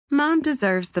Mom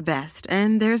deserves the best,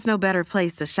 and there's no better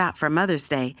place to shop for Mother's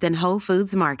Day than Whole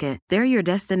Foods Market. They're your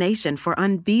destination for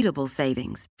unbeatable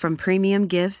savings, from premium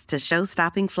gifts to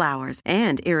show-stopping flowers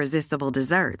and irresistible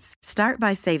desserts. Start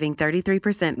by saving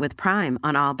 33% with Prime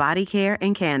on all body care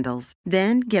and candles.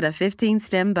 Then get a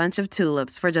 15-stem bunch of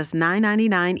tulips for just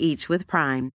 $9.99 each with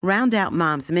Prime. Round out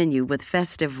Mom's menu with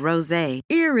festive rosé,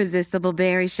 irresistible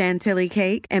berry chantilly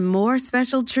cake, and more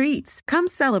special treats. Come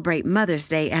celebrate Mother's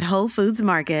Day at Whole Foods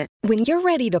Market. When you're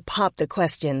ready to pop the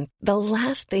question, the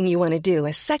last thing you want to do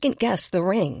is second-guess the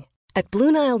ring. At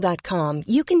BlueNile.com,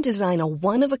 you can design a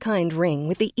one-of-a-kind ring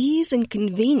with the ease and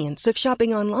convenience of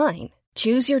shopping online.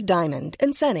 Choose your diamond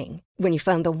and setting. When you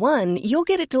find the one, you'll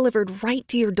get it delivered right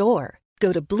to your door.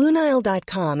 Go to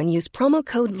BlueNile.com and use promo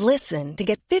code LISTEN to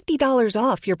get $50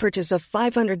 off your purchase of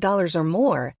 $500 or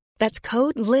more. That's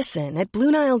code LISTEN at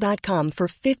BlueNile.com for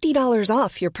 $50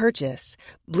 off your purchase.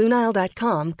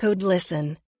 BlueNile.com, code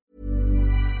LISTEN.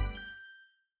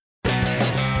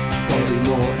 Bobby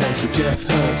Moore and Sir Geoff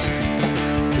Hurst,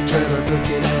 the Trevor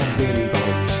Brooking and Billy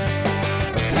Bonds,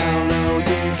 Paolo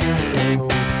Di Canio,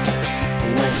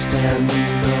 West Ham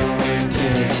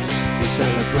United. We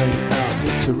celebrate our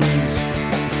victories,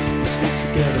 we stick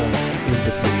together in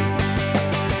defeat.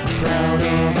 Proud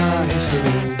of our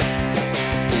history,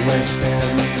 West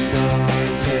Ham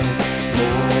United,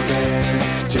 more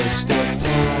than just a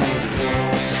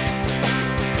podcast,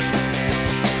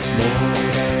 more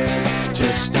than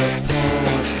just a podcast.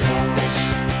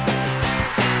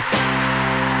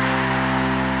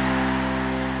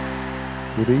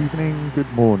 Good evening,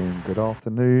 good morning, good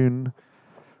afternoon,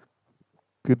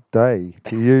 good day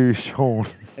to you, Sean.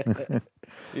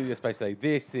 You're supposed to say,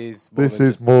 this is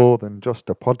more than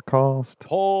just a podcast.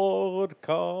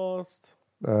 Podcast.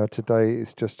 Today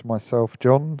it's just myself,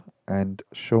 John, and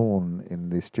Sean in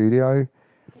the studio.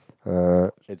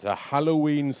 It's a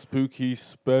Halloween spooky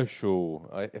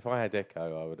special. If I had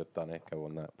Echo, I would have done Echo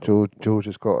on that. George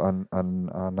has got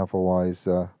an otherwise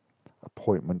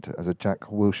appointment as a Jack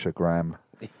Wilshere-gram.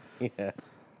 Yeah,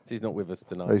 so he's not with us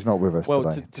tonight. He's not with us today.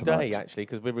 Well, today actually,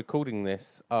 because we're recording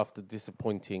this after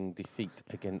disappointing defeat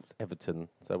against Everton.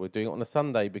 So we're doing it on a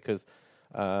Sunday because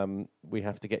we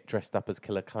have to get dressed up as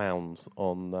killer clowns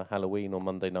on Halloween on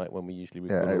Monday night when we usually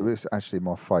record. Yeah, it was actually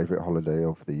my favourite holiday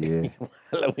of the year.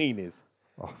 Halloween is.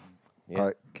 Oh, Yeah.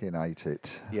 I can hate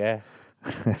it. Yeah.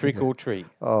 Trick or treat.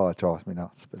 Oh, it drives me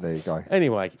nuts, but there you go.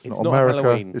 Anyway, it's not America.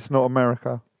 Halloween. It's not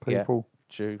America, people.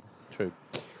 Yeah, true.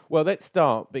 Well, let's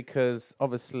start because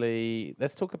obviously,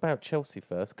 let's talk about Chelsea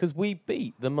first because we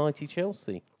beat the mighty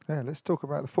Chelsea. Yeah, let's talk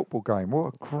about the football game.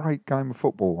 What a great game of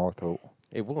football, I thought.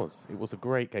 It was a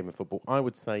great game of football. I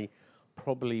would say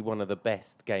probably one of the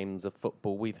best games of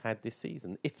football we've had this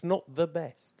season, if not the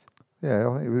best. Yeah,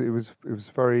 I think it was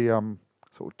very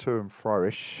sort of to and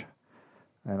fro-ish,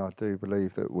 and I do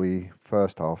believe that we,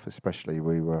 first half especially,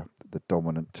 we were the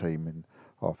dominant team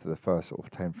after the first sort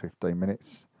of 10, 15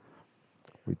 minutes.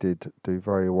 We did do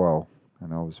very well,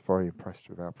 and I was very impressed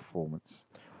with our performance.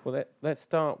 Well, let's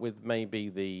start with maybe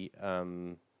the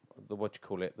the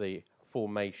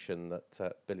formation that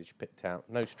Bilic picked out.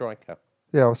 No striker.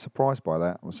 Yeah, I was surprised by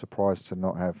that. I was surprised to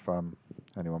not have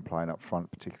anyone playing up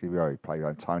front, particularly we played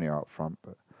Antonio up front,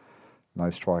 but no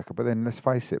striker. But then let's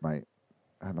face it, mate,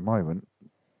 at the moment,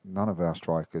 none of our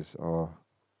strikers are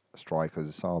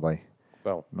strikers, are they?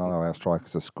 Well, none of our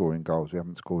strikers are scoring goals. We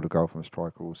haven't scored a goal from a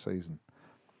striker all season.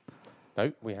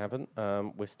 No, we haven't.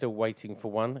 We're still waiting for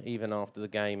one, even after the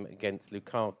game against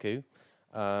Lukaku.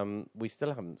 We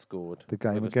still haven't scored. The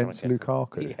game against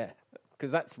Lukaku? Yeah,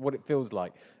 because that's what it feels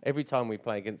like. Every time we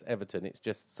play against Everton, it's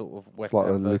just sort of West like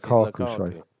Ham versus Lukaku.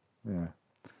 Show. Yeah.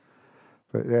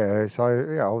 But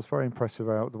I was very impressed with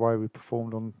the way we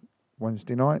performed on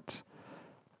Wednesday night.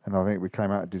 And I think we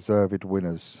came out deserved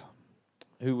winners.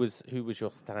 Who was your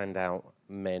standout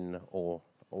men, or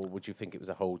would you think it was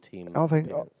a whole team? I think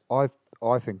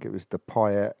it was the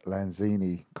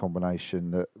Payet-Lanzini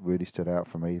combination that really stood out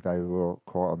for me. They were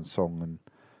quite on song and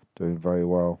doing very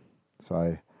well.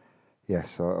 So,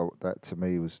 yes, that to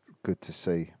me was good to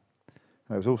see.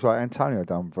 And it was also Antonio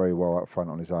done very well up front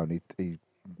on his own. He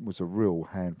was a real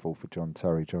handful for John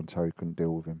Terry. John Terry couldn't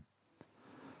deal with him.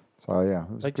 So, yeah.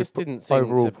 They just didn't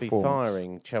seem to be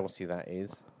firing, Chelsea, that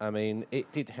is. I mean,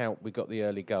 it did help. We got the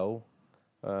early goal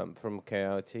from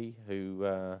Coyote,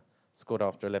 who scored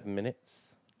after 11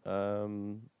 minutes.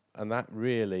 And that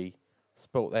really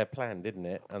spoilt their plan, didn't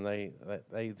it? And they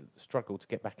struggled to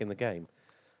get back in the game.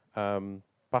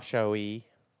 Batshuayi,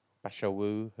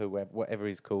 whatever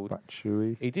he's called.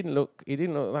 Batshuayi. He didn't look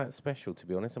that special, to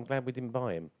be honest. I'm glad we didn't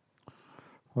buy him.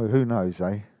 Well, who knows,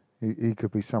 eh? He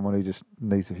could be someone who just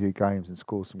needs a few games and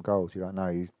scores some goals. You don't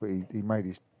know. But he made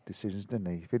his decisions, didn't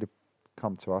he? If he'd have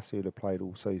come to us, he'd have played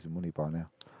all season, wouldn't he, by now?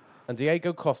 And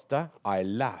Diego Costa, I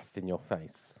laugh in your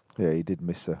face. Yeah, he did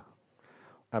miss her.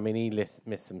 I mean, he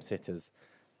missed some sitters.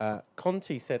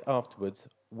 Conte said afterwards,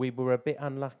 we were a bit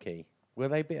unlucky. Were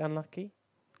they a bit unlucky?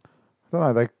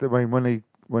 I don't know.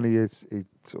 When he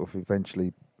sort of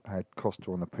eventually had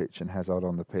Costa on the pitch and Hazard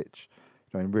on the pitch.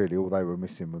 I mean, really, all they were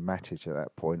missing was Matic at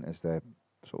that point as their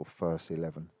sort of first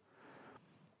 11.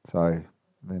 So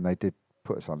then they did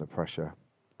put us under pressure.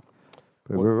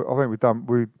 But I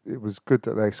think it was good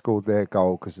that they scored their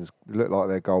goal because it looked like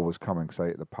their goal was coming. So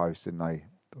at the post, didn't they?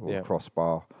 Or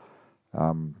crossbar.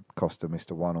 Costa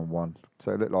missed a 1-on-1.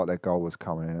 So it looked like their goal was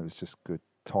coming, and it was just good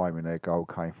timing. Their goal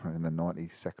came in the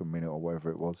 92nd minute or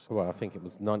whatever it was. Well, I think it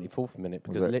was 94th minute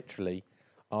because literally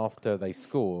after they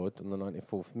scored in the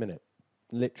 94th minute,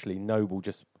 literally Noble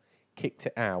just kicked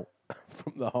it out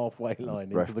from the halfway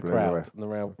line into the crowd, and the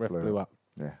ref blew up.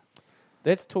 Yeah.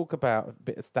 Let's talk about a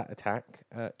bit of stat attack.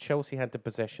 Chelsea had the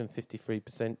possession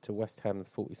 53% to West Ham's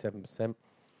 47%.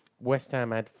 West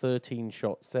Ham had 13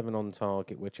 shots, 7 on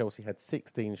target, where Chelsea had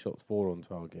 16 shots, 4 on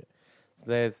target. So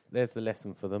there's the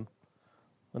lesson for them.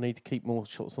 They need to keep more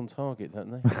shots on target,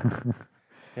 don't they?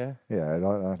 Yeah. Yeah,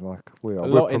 we are.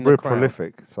 We're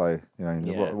prolific, so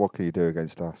what can you do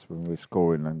against us when we're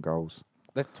scoring them goals?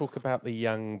 Let's talk about the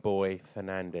young boy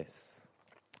Fernandes.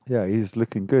 Yeah, he's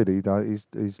looking good.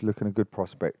 He's looking a good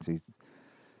prospect. He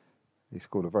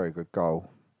scored a very good goal.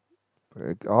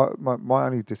 My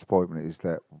only disappointment is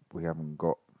that we haven't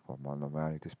got. Well, not my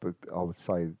only disappointment. I would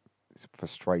say it's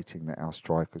frustrating that our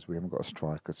strikers. We haven't got a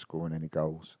striker scoring any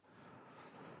goals.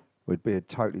 We'd be a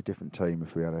totally different team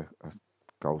if we had a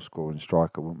goal-scoring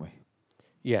striker, wouldn't we?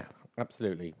 Yeah,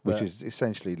 absolutely. Which is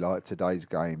essentially like today's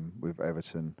game with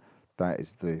Everton. That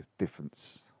is the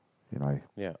difference,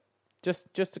 Yeah.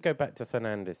 Just to go back to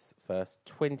Fernandes first,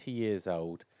 20 years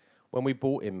old. When we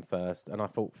bought him first, and I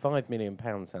thought £5 million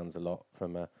sounds a lot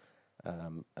from a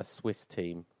Swiss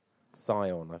team,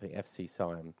 Sion, I think FC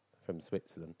Sion from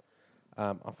Switzerland.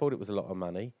 I thought it was a lot of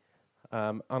money.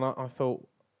 And I thought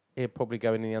he'd probably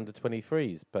go in the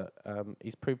under-23s, but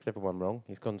he's proved everyone wrong.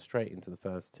 He's gone straight into the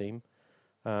first team.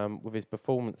 With his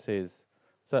performances,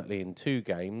 certainly in 2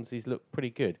 games, he's looked pretty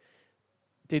good.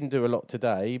 Didn't do a lot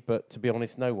today, but to be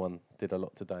honest, no one did a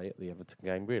lot today at the Everton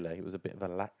game, really. It was a bit of a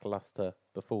lacklustre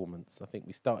performance. I think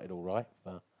we started all right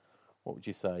for, what would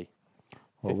you say,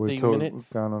 15 minutes?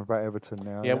 We're going on about Everton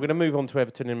now. Yeah, we're going to move on to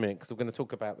Everton in a minute because we're going to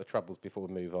talk about the troubles before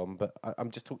we move on, but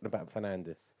I'm just talking about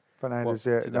Fernandes.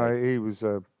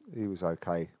 He was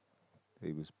okay.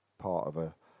 He was part of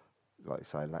a, like you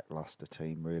say, lacklustre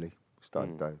team, really.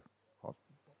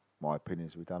 My opinion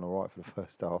is we've done all right for the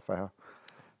first half hour.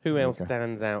 Who else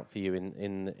stands out for you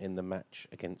in the match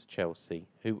against Chelsea?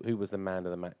 Who was the man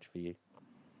of the match for you?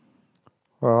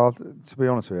 Well, to be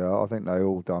honest with you, I think they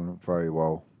all done very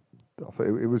well. I thought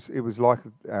it was like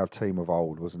our team of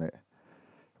old, wasn't it?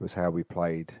 It was how we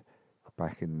played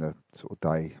back in the sort of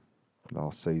day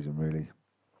last season, really.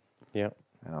 Yeah.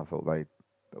 And I thought they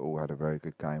all had a very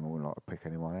good game. I wouldn't like to pick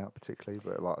anyone out particularly,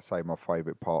 but like I say, my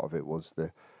favourite part of it was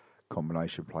the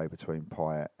combination play between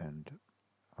Payet and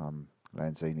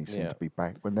Lanzini seemed to be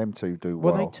back. When them two do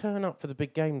well... Well, they turn up for the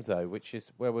big games, though, which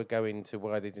is where we're going to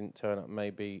why they didn't turn up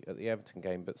maybe at the Everton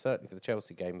game, but certainly for the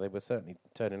Chelsea game, they were certainly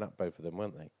turning up, both of them,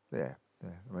 weren't they? Yeah.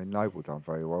 I mean, Noble done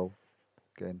very well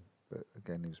again, but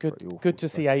again, he was pretty awful. Good to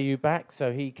see AU back,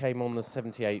 so he came on the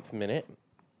 78th minute.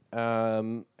 He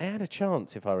had a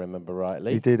chance, if I remember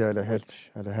rightly. He did, had a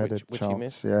chance, he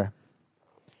missed. Yeah.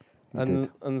 And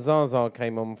Zaza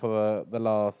came on for the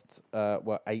last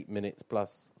 8 minutes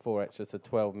plus 4 extras, so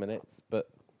 12 minutes, but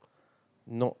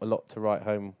not a lot to write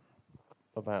home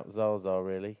about Zaza,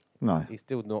 really. No. He's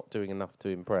still not doing enough to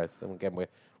impress. And again, we're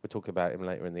talking about him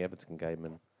later in the Everton game,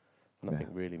 and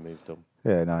nothing really moved on.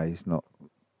 Yeah, no, he's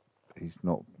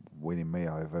not winning me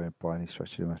over by any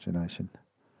stretch of the imagination.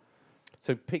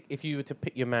 So if you were to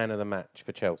pick your man of the match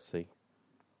for Chelsea...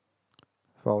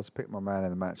 If I was to pick my man of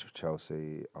the match for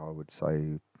Chelsea, I would say,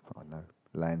 I don't know,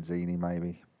 Lanzini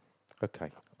maybe.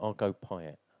 Okay, I'll go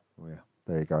Payet. Well, yeah,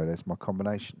 there you go. There's my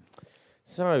combination.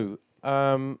 So,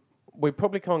 we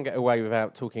probably can't get away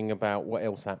without talking about what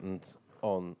else happened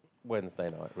on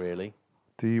Wednesday night, really.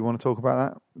 Do you want to talk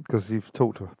about that? Because you've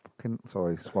talked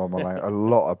a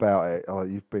lot about it. Oh,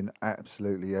 you've been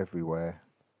absolutely everywhere.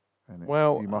 And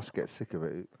you must get sick of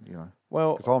it,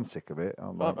 Well, because I'm sick of it.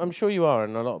 I'm sure you are,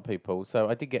 and a lot of people. So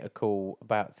I did get a call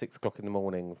about 6 o'clock in the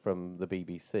morning from the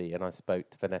BBC, and I spoke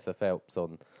to Vanessa Phelps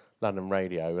on London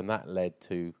Radio, and that led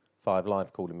to 5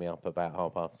 Live calling me up about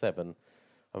 7:30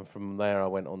 And from there, I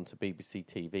went on to BBC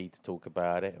TV to talk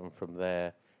about it. And from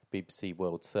there, BBC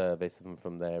World Service. And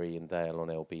from there, Ian Dale on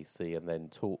LBC. And then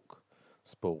Talk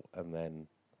Sport. And then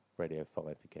Radio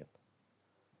 5 again.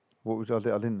 What was I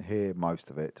didn't hear most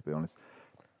of it, to be honest.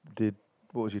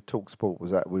 What was your Talk Sport?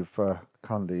 Was that with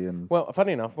Cundy and... Well,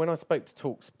 funny enough, when I spoke to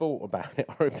Talk Sport about it,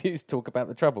 I refused to talk about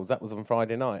the Troubles. That was on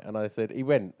Friday night. And I said, he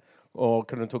went,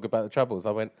 can I talk about the Troubles?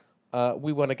 I went,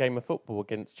 we won a game of football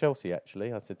against Chelsea,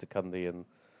 actually. I said to Cundy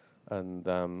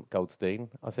and Goldstein.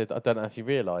 I said, I don't know if you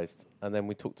realised. And then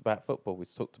we talked about football. We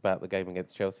talked about the game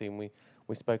against Chelsea, and we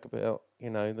spoke about,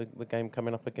 the game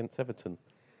coming up against Everton.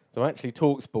 So actually,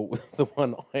 TalkSport was the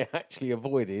one I actually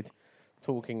avoided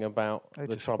talking about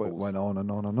the Troubles. It went on and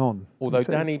on and on. Although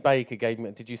Danny Baker gave me...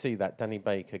 Did you see that? Danny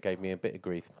Baker gave me a bit of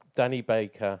grief. Danny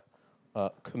Baker,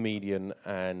 comedian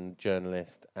and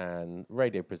journalist and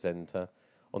radio presenter,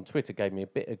 on Twitter gave me a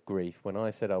bit of grief when I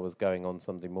said I was going on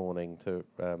Sunday morning to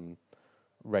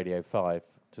Radio 5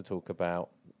 to talk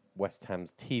about West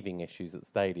Ham's teething issues at the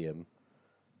stadium.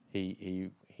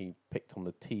 He picked on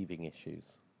the teething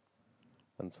issues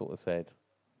and sort of said...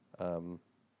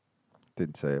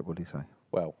 Didn't say it, what did he say?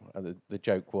 Well, the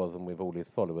joke was, and with all his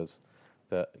followers,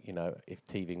 that, if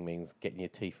teething means getting your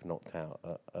teeth knocked out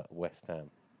at West Ham.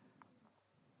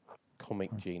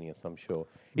 Comic genius, I'm sure.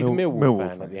 He's a Millwall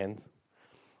fan at the end.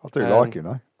 I do like him,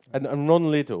 though. And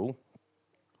Ron Liddell...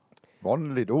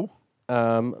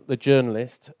 the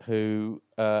journalist who,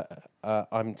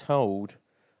 I'm told,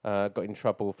 got in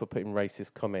trouble for putting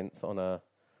racist comments on a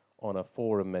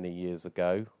forum many years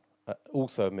ago,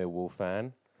 also a Millwall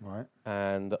fan. Right.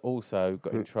 And also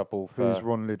got in trouble for... Who's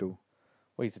Ron Liddell?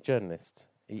 Well, he's a journalist.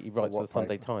 He writes for the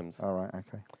Sunday Times. All right,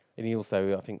 okay. And he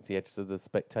also, I think, is the editor of The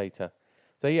Spectator.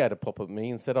 So he had a pop at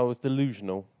me and said I was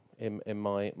delusional in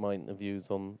my interviews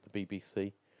on the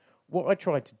BBC. What I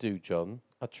tried to do, John,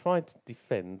 I tried to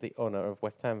defend the honour of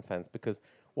West Ham fans, because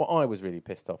what I was really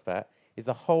pissed off at is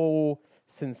the whole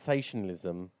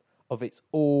sensationalism of it's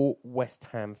all West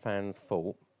Ham fans'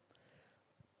 fault.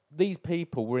 These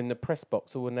people were in the press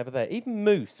box or were never there. Even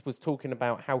Moose was talking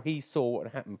about how he saw what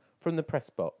had happened from the press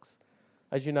box.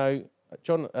 As you know,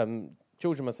 George and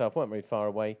myself weren't very far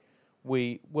away.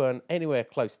 We weren't anywhere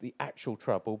close to the actual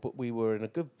trouble, but we were in a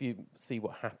good view to see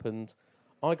what happened.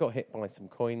 I got hit by some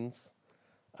coins.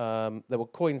 There were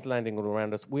coins landing all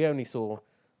around us. We only saw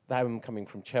them coming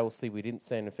from Chelsea. We didn't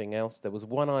see anything else. There was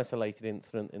one isolated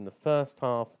incident in the first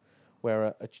half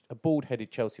where a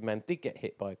bald-headed Chelsea man did get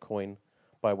hit by a coin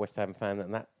by a West Ham fan,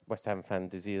 and that West Ham fan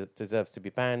deserves to be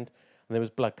banned, and there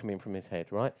was blood coming from his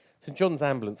head, right? St John's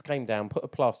ambulance came down, put a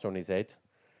plaster on his head,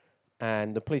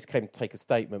 and the police came to take a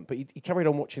statement, but he carried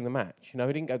on watching the match. He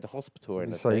didn't go to hospital or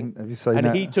anything. Have you seen and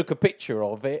that? He took a picture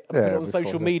of it and put it on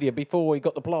social media before he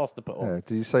got the plaster put on. Yeah.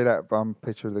 Did you see that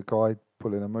picture of the guy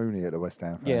pulling a Mooney at the West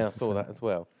Ham fans? Yeah, I saw that as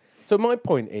well. So my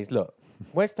point is, look,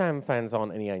 West Ham fans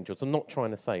aren't any angels. I'm not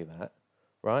trying to say that,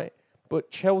 right?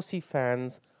 But Chelsea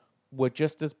fans were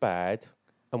just as bad.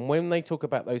 And when they talk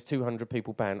about those 200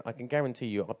 people banned, I can guarantee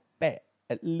you, I bet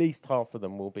at least half of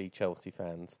them will be Chelsea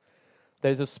fans.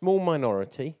 There's a small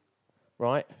minority,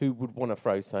 right, who would want to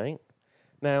throw something.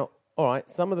 Now, all right,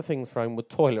 some of the things thrown were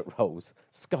toilet rolls,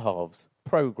 scarves,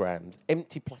 programmes,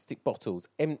 empty plastic bottles,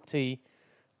 empty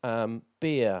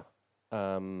beer,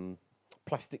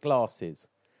 plastic glasses.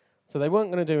 So they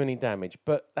weren't going to do any damage,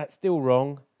 but that's still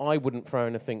wrong. I wouldn't throw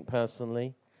anything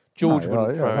personally. George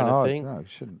wouldn't throw anything. No,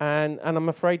 shouldn't. And I'm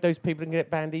afraid those people can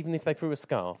get banned even if they threw a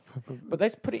scarf. But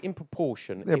let's put it in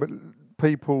proportion. Yeah, but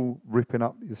people ripping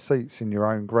up the seats in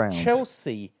your own ground.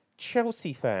 Chelsea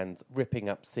fans ripping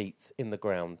up seats in the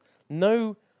ground.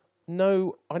 No,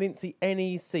 I didn't see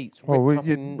any seats ripped up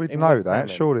in we'd in know West that.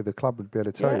 Ham. Surely the club would be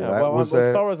able to tell you that. Well, as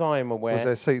far as I am aware... Was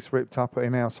there seats ripped up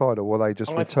in outside, or were they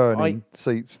just returning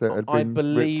seats that had been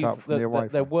ripped up from the away?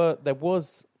 There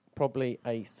was probably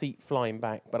a seat flying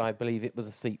back, but I believe it was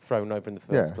a seat thrown over in the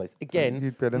first place.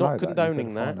 Again, not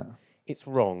condoning that. It's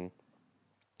wrong.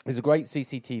 There's a great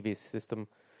CCTV system,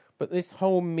 but this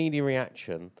whole media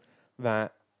reaction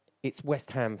that it's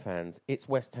West Ham fans, it's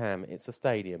West Ham, it's a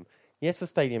stadium. Yes, the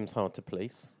stadium's hard to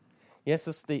police. Yes,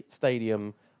 the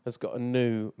stadium has got a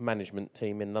new management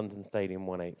team in London Stadium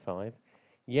 185.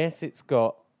 Yes, it's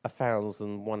got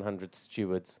 1,100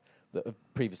 stewards that have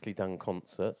previously done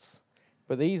concerts.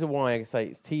 But these are why I say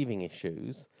it's teething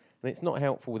issues, and it's not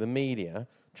helpful with the media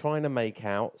trying to make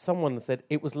out. Someone said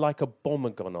it was like a bomb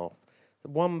had gone off.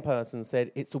 One person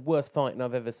said it's the worst fighting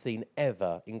I've ever seen,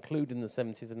 ever, including the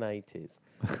 70s and 80s.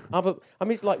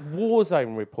 It's like war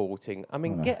zone reporting.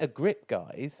 Get a grip,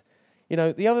 guys.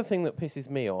 The other thing that pisses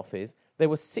me off is there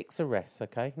were 6 arrests,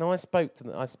 okay? Now, I speak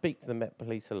to the Met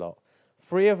Police a lot.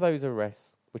 3 of those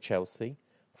arrests were Chelsea.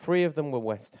 3 of them were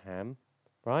West Ham,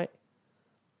 right?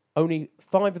 Only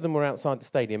 5 of them were outside the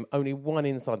stadium. Only 1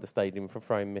 inside the stadium for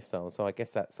throwing missiles. So I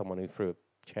guess that's someone who threw a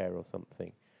chair or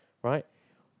something, right?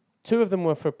 2 of them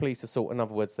were for police assault. In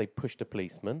other words, they pushed a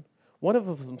policeman. 1 of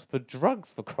them was for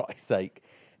drugs, for Christ's sake.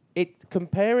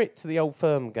 Compare it to the Old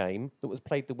Firm game that was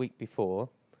played the week before.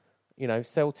 You know,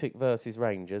 Celtic versus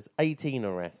Rangers. 18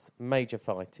 arrests, major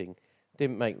fighting.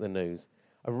 Didn't make the news.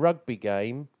 A rugby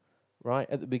game, right,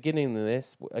 at the beginning of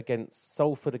this, against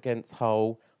Salford against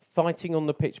Hull, fighting on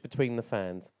the pitch between the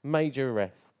fans. Major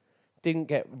arrests. Didn't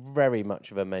get very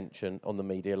much of a mention on the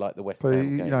media like the West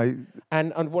Ham game. You know,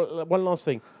 and one last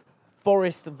thing.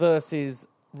 Forest versus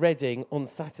Reading on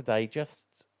Saturday,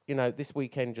 this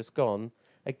weekend just gone.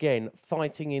 Again,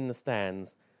 fighting in the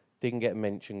stands. Didn't get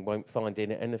mentioned, won't find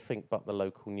in it anything but the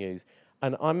local news.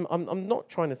 And I'm not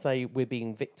trying to say we're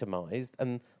being victimised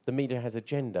and the media has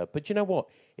agenda, but you know what?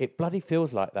 It bloody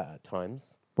feels like that at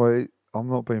times. Well, I'm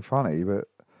not being funny, but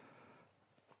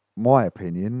my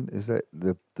opinion is that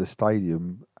the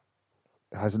stadium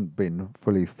hasn't been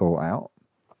fully thought out.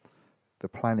 The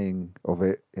planning of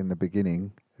it in the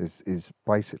beginning is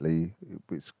basically,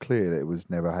 it's clear that it was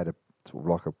never had a sort of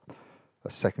like a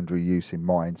secondary use in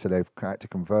mind, so they've had to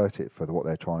convert it for what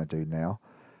they're trying to do now.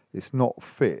 It's not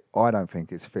fit. I don't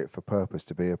think it's fit for purpose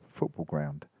to be a football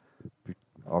ground.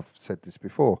 I've said this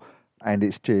before. And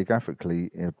it's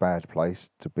geographically in a bad place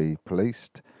to be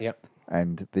policed. Yep.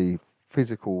 And the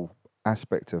physical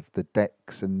aspect of the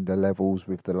decks and the levels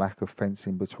with the lack of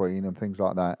fencing between and things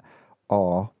like that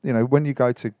are, when you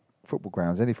go to football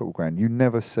grounds, any football ground, you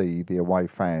never see the away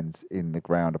fans in the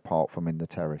ground apart from in the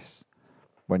terrace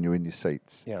when you're in your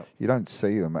seats. Yeah. You don't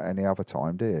see them at any other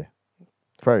time, do you?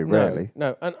 Very rarely.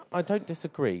 No, and I don't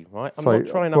disagree, right? I'm not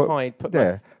trying to put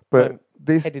my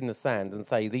head in the sand and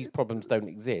say these problems don't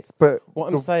exist. But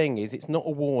what I'm saying is it's not a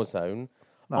war zone.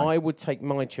 No. I would take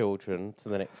my children to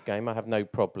the next game. I have no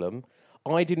problem.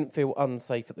 I didn't feel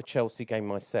unsafe at the Chelsea game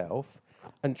myself.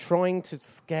 And trying to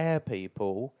scare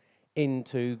people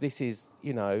into this is,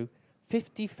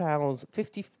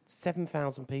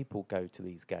 57,000 people go to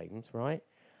these games, right?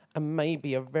 And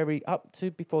maybe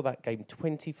before that game,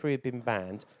 23 had been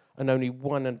banned and only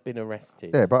 1 had been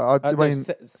arrested. Yeah, but I mean...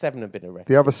 7 had been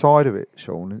arrested. The other side of it,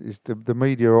 Sean, is the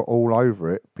media are all over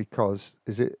it because...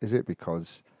 Is it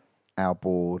because our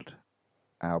board,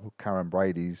 our Karen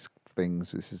Brady's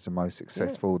things, this is the most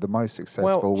successful, we've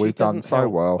done so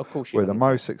well, we're the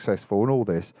most successful and all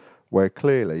this, where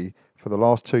clearly, for the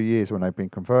last 2 years when they've been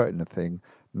converting the thing,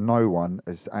 no one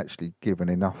has actually given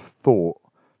enough thought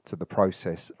to the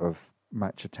process of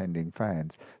match attending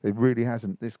fans. It really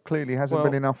hasn't. This clearly hasn't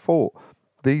been enough thought.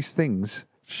 These things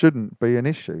shouldn't be an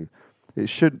issue. There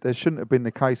shouldn't have been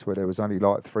the case where there was only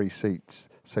like 3 seats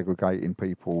segregating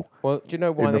people. Well, do you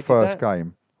know why in the first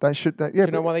game? Do you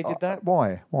know why they did that?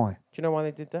 Why? Do you know why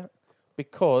they did that?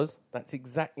 Because that's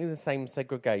exactly the same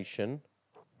segregation,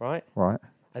 right? Right.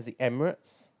 As the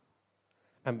Emirates,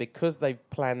 and because they've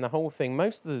planned the whole thing.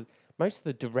 Most of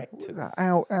the directors,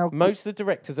 most of the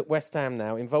directors at West Ham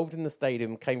now involved in the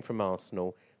stadium came from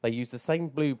Arsenal. They used the same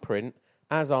blueprint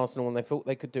as Arsenal, and they thought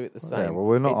they could do it the same. Yeah, well,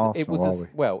 we're not Arsenal, are we?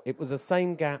 Well, it was the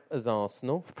same gap as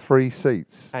Arsenal. 3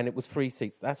 seats. And it was 3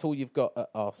 seats. That's all you've got at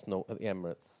Arsenal, at the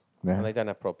Emirates. Yeah. And they don't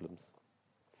have problems.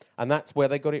 And that's where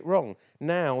they got it wrong.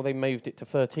 Now they moved it to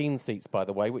 13 seats, by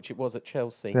the way, which it was at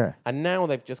Chelsea. Yeah. And now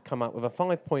they've just come up with a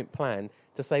 5-point plan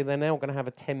to say they're now going to have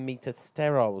a 10-metre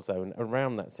sterile zone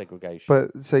around that segregation.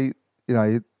 But see,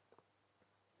 the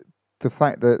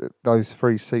fact that those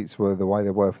 3 seats were the way they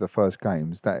were for the first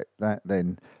games, that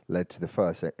then led to the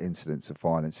first incidents of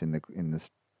violence in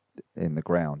the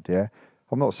ground. Yeah,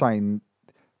 I'm not saying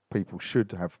people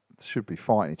should be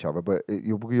fighting each other, but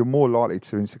you're more likely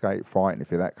to instigate fighting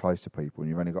if you're that close to people and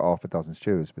you've only got half a dozen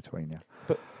stewards between you.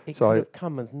 But it could have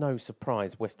come as no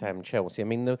surprise, West Ham Chelsea. I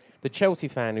mean, the Chelsea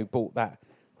fan who bought that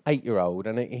 8-year-old,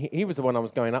 and he was the one I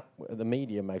was going up at the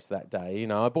media most of that day.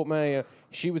 I bought my...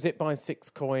 she was hit by 6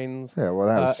 coins. Yeah, well,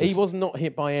 that was he was not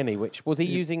hit by any, which... Was he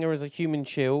using her as a human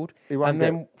shield? He won't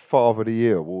get Father of the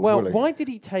Year award, well, will he? Why did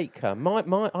he take her?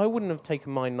 I wouldn't have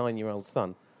taken my 9-year-old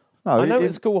son. No, I know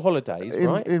it's school holidays,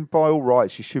 right? By all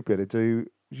rights, you should be able to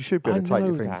take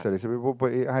your things seriously,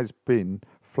 but it has been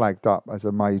flagged up as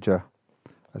a major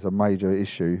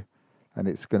issue, and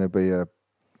it's going to be a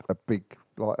big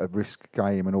a risk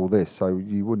game and all this. So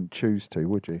you wouldn't choose to,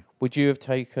 would you? Would you have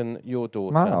taken your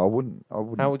daughter? No, I wouldn't.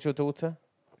 How old's your daughter?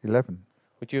 11.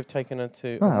 Would you have taken her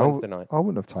on Wednesday night? I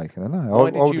wouldn't have taken her. No. Why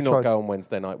did you not go on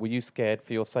Wednesday night? Were you scared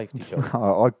for your safety, John?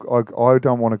 No, I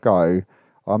don't want to go.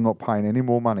 I'm not paying any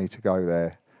more money to go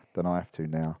there than I have to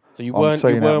now. So you weren't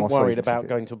worried about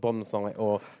going to a bomb site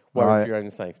or worried for your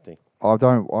own safety? I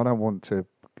don't want to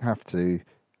have to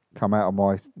come out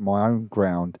of my own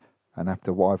ground and have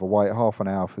to either wait half an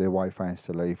hour for the away fans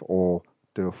to leave or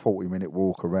do a 40-minute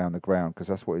walk around the ground, because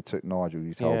that's what it took Nigel,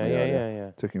 you told me earlier.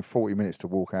 It took him 40 minutes to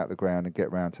walk out the ground and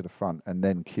get round to the front and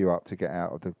then queue up to get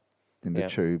out of the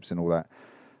tubes and all that.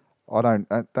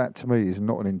 That to me is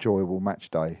not an enjoyable match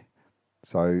day.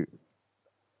 So,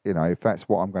 if that's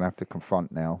what I'm going to have to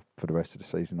confront now for the rest of the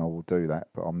season, I will do that,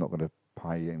 but I'm not going to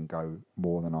pay and go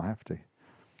more than I have to.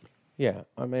 Yeah,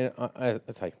 I mean,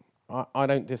 I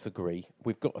don't disagree.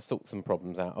 We've got to sort some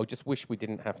problems out. I just wish we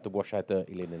didn't have to wash our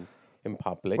dirty linen in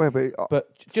public. Well,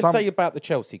 but just say about the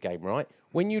Chelsea game, right?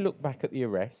 When you look back at the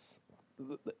arrests,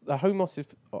 the Home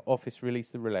Office release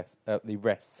the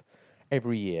arrests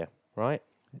every year, right?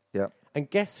 Yeah. And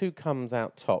guess who comes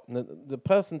out top? The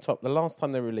person top, the last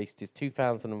time they released is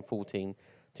 2014,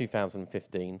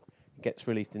 2015. It gets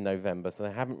released in November, so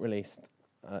they haven't released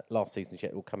last season's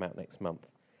yet. It will come out next month.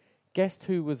 Guess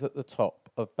who was at the top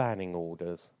of banning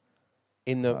orders?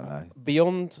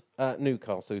 Beyond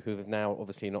Newcastle, who have now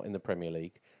obviously not in the Premier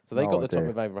League. So they got the top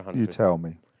of over 100. You tell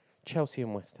me. Chelsea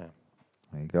and West Ham.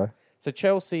 There you go. So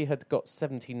Chelsea had got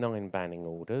 79 banning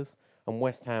orders and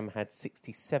West Ham had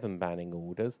 67 banning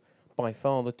orders, by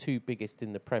far the two biggest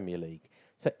in the Premier League.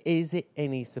 So is it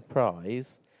any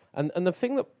surprise? And the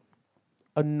thing that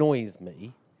annoys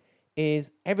me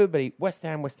is everybody, West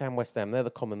Ham, they're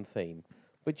the common theme.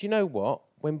 But you know what?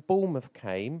 When Bournemouth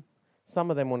came, some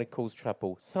of them wanted to cause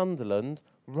trouble. Sunderland,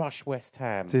 rush West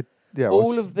Ham.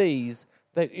 All of these,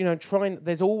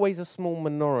 there's always a small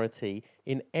minority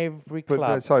in every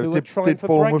club who are trying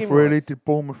for bragging rights. Did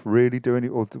Bournemouth really do any,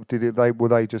 or were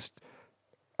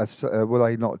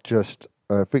they not just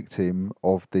a victim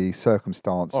of the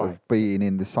circumstance of being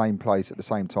in the same place at the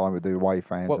same time with the away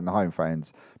fans and the home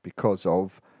fans because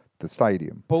of the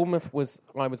stadium? Bournemouth was,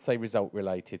 I would say, result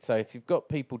related. So if you've got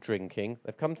people drinking,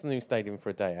 they've come to the new stadium for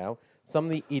a day out. Some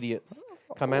of the idiots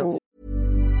come out.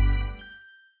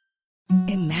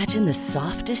 Imagine the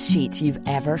softest sheets you've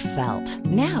ever felt.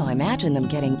 Now imagine them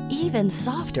getting even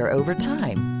softer over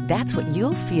time. That's what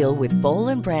you'll feel with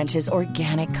Boll & Branch's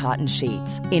organic cotton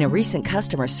sheets. In a recent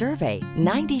customer survey,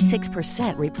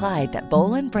 96% replied that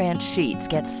Boll & Branch sheets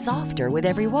get softer with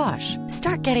every wash.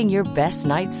 Start getting your best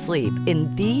night's sleep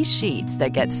in these sheets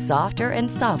that get softer and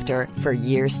softer for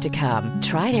years to come.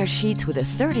 Try their sheets with a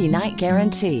 30-night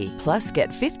guarantee. Plus, get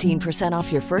 15%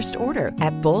 off your first order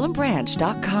at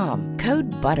bollandbranch.com.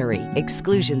 Code BUTTERY.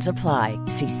 Exclusions apply.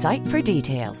 See site for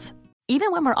details.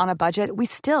 Even when we're on a budget, we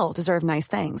still deserve nice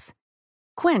things.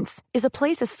 Quince is a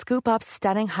place to scoop up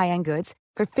stunning high-end goods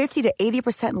for 50 to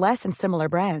 80% less than similar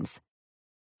brands.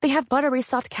 They have buttery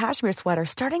soft cashmere sweaters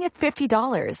starting at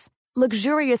 $50,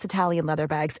 luxurious Italian leather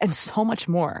bags, and so much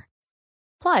more.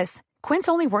 Plus, Quince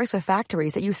only works with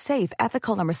factories that use safe,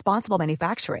 ethical, and responsible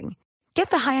manufacturing. Get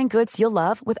the high-end goods you'll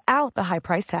love without the high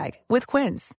price tag with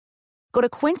Quince. Go to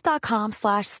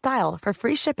quince.com/style for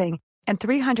free shipping and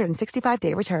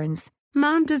 365-day returns.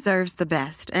 Mom deserves the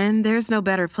best, and there's no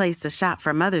better place to shop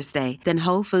for Mother's Day than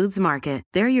Whole Foods Market.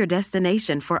 They're your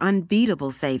destination for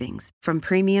unbeatable savings, from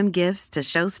premium gifts to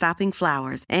show-stopping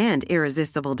flowers and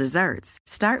irresistible desserts.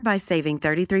 Start by saving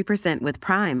 33% with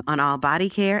Prime on all body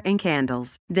care and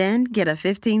candles. Then get a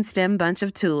 15-stem bunch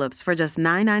of tulips for just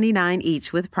 $9.99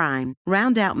 each with Prime.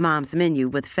 Round out Mom's menu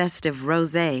with festive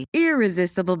rosé,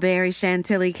 irresistible berry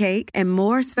chantilly cake, and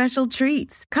more special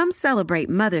treats. Come celebrate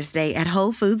Mother's Day at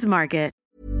Whole Foods Market.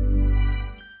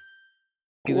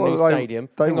 In the new stadium.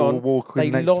 They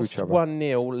lost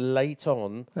 1-0 late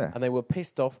on, and they were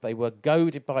pissed off. They were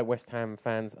goaded by West Ham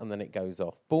fans, and then it goes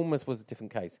off. Bournemouth was a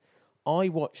different case. I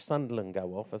watched Sunderland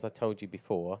go off, as I told you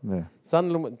before. Yeah.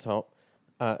 Sunderland at the top,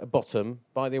 bottom,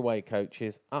 by the away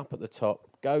coaches, up at the top,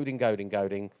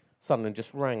 goading. Sunderland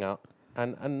just rang up.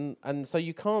 And so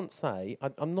you can't say,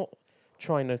 I'm not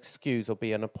trying to excuse or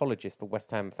be an apologist for West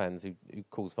Ham fans who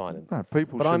cause violence. No,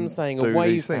 but I'm saying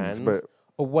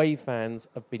away fans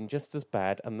have been just as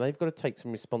bad, and they've got to take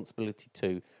some responsibility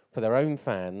too for their own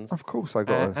fans. Of course, they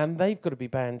got and they've got to be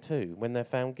banned too when they're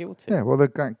found guilty. Yeah, well, the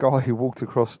guy who walked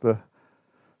across the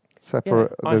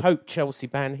separate. Yeah, I hope Chelsea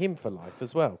ban him for life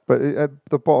as well. But at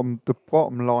the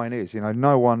bottom line is,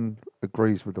 no one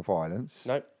agrees with the violence.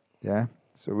 No. Yeah,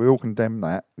 so we all condemn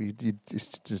that.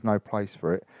 There's no place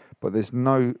for it. But there's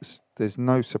no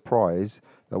surprise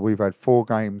that we've had 4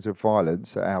 games of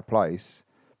violence at our place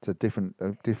to different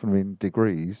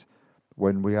degrees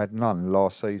when we had none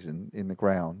last season in the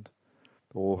ground,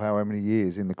 or however many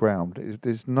years in the ground.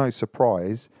 There's no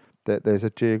surprise that there's a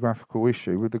geographical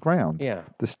issue with the ground. Yeah.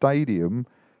 The stadium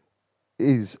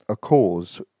is a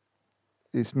cause.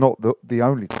 It's not the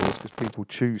only cause because people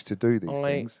choose to do these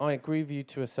things. I agree with you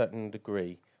to a certain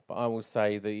degree, but I will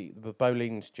say the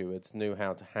bowling stewards knew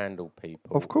how to handle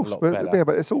people. Of course, a lot better. Yeah,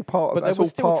 but it's all part of. But there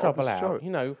was still trouble out. You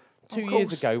know, 2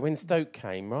 years ago when Stoke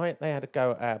came, right, they had a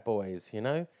go at our boys. You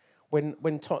know,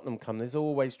 when Tottenham come, there's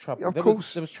always trouble. Yeah, there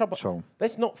was trouble. Sean.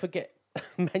 Let's not forget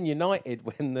Man United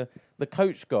when the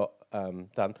coach got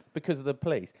done because of the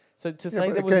police. So to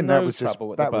say there was no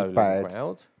trouble at the bowling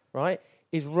crowd, right,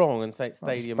 is wrong and say it's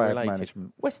stadium related.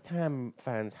 Management. West Ham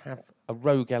fans have a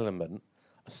rogue element,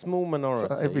 a small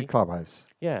minority. So every club has.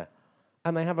 Yeah.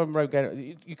 And they have a rogue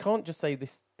element. You can't just say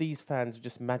these fans are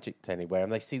just magicked anywhere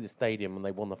and they see the stadium and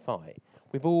they want to fight.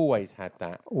 We've always had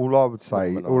that. All I would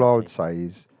say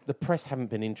is the press haven't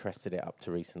been interested it up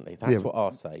to recently. That's what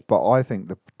I'll say. But I think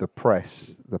the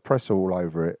press are all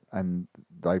over it, and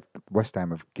West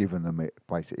Ham have given them it.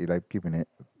 Basically, they've given it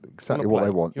exactly what they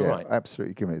want. You're right.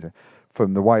 Absolutely given it.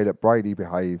 From the way that Brady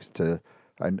behaves to,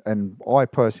 and I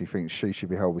personally think she should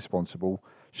be held responsible.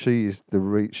 She is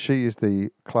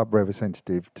the club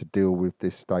representative to deal with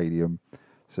this stadium,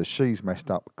 so she's messed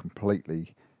up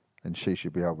completely, and she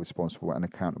should be held responsible and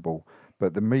accountable.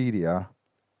 But the media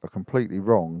are completely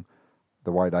wrong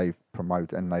the way they've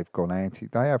promoted, and they've gone anti.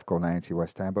 They have gone anti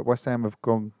West Ham, but West Ham have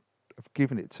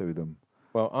given it to them.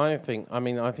 Well, I think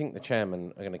the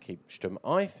chairman are going to keep Sturm.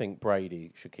 I think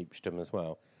Brady should keep Sturm as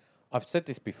well. I've said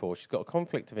this before. She's got a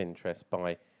conflict of interest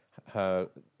by her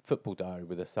football diary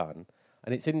with her son.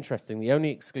 And it's interesting, the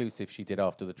only exclusive she did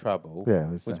after the trouble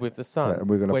was with the Sun. Yeah, and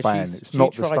we're going to ban it. It's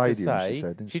not the stadium, she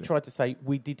said. She tried to say,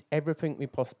 we did everything we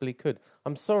possibly could.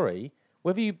 I'm sorry,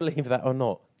 whether you believe that or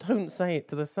not, don't say it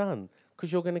to the Sun,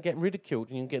 because you're going to get ridiculed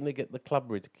and you're going to get the club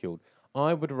ridiculed.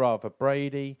 I would rather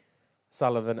Brady,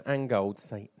 Sullivan and Gold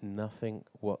say nothing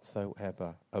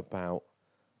whatsoever about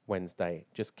Wednesday.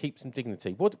 Just keep some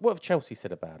dignity. What have Chelsea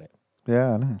said about it?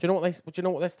 Yeah, I know. Do you know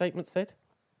what their statement said?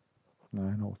 No,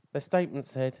 not. Their statement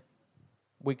said,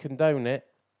 we condone it,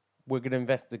 we're going to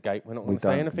investigate, we're not going to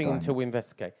say anything until we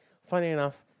investigate. Funny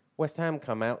enough, West Ham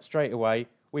come out straight away,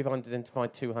 we've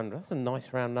identified 200. That's a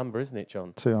nice round number, isn't it,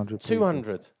 John? 200.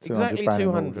 200. Exactly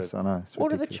 200. I know,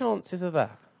 what are the chances of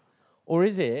that? Or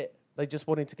is it they just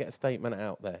wanted to get a statement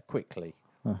out there quickly?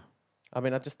 I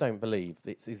mean, I just don't believe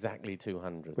it's exactly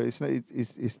 200. But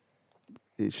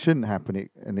it shouldn't happen,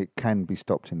 and it can be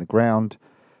stopped in the ground.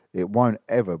 It won't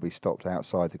ever be stopped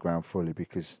outside the ground fully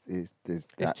because it's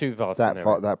too vast.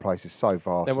 That place is so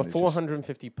vast. There were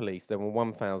 450 police. There were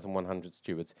 1,100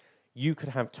 stewards. You could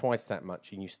have twice that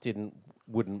much, and you still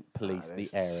wouldn't police the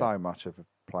area. So much of a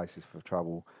place is for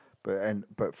trouble.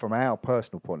 But from our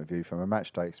personal point of view, from a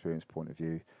match day experience point of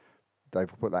view,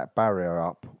 they've put that barrier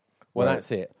up. Well,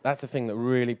 that's it. That's the thing that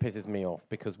really pisses me off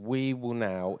because we will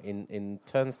now in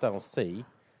Turnstile C,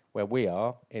 where we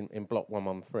are in Block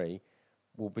 113.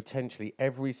 Will potentially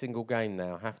every single game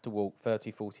now have to walk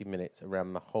 30, 40 minutes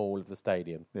around the whole of the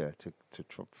stadium. Yeah,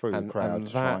 through the crowd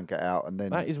to try and get out, and then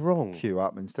that is wrong. Queue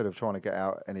up instead of trying to get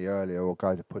out any earlier or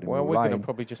go to put in. Well, we're going to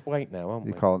probably just wait now, aren't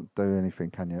we? You can't do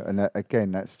anything, can you? And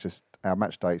again, that's just our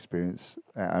match day experience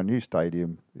at our new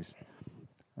stadium.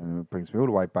 And it brings me all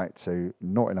the way back to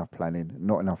not enough planning,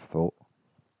 not enough thought,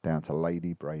 down to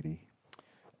Lady Brady.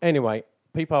 Anyway.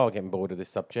 People are getting bored of this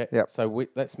subject, so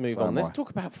let's move on. Let's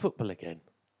talk about football again.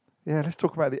 Yeah, let's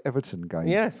talk about the Everton game.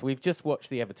 Yes, we've just watched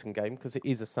the Everton game because it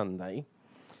is a Sunday.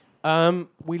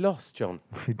 We lost, John.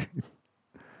 We did.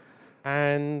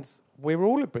 And we're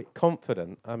all a bit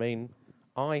confident. I mean,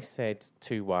 I said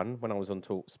 2-1 when I was on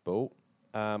TalkSport.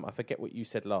 I forget what you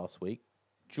said last week.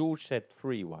 George said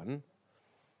 3-1.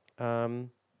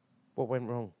 What went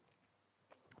wrong?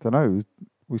 I don't know.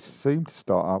 We seemed to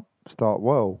start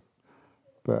well.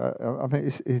 But I think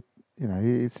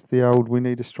it's the old we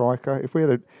need a striker.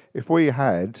 If we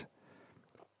had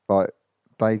like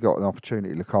they got an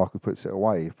opportunity, Lukaku puts it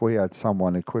away. If we had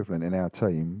someone equivalent in our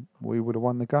team, we would have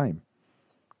won the game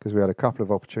because we had a couple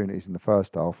of opportunities in the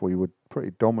first half. We were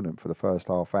pretty dominant for the first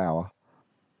half hour,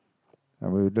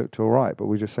 and we looked all right. But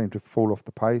we just seemed to fall off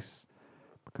the pace,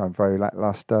 become very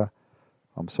lacklustre.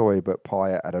 I'm sorry, but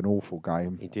Payet had an awful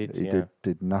game. He did.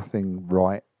 Did nothing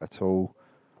right at all.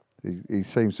 He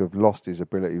seems to have lost his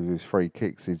ability with his free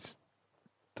kicks. He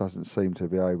doesn't seem to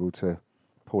be able to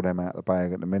pull them out of the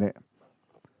bag at the minute.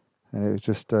 And it was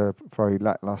just a very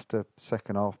lacklustre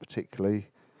second half particularly.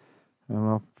 And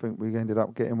I think we ended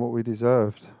up getting what we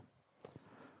deserved,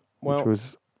 which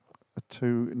was a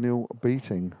 2-0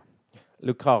 beating.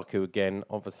 Lukaku again,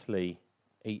 obviously,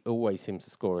 he always seems to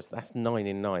score us. That's 9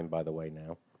 in 9, by the way,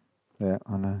 now. Yeah,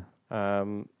 I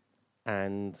know.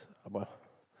 And, well...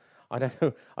 I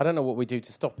don't know what we do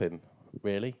to stop him.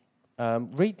 really.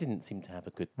 Reed didn't seem to have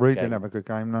a good Reed game didn't have a good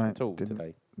game, no. at all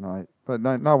today. No, but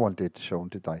no one did, Sean,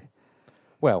 did they?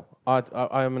 Well, I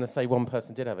am going to say one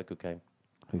person did have a good game.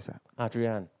 Who's that?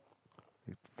 Adrian.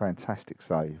 Fantastic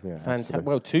save, yeah.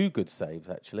 Well, 2 good saves,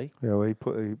 actually. Yeah, well,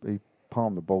 he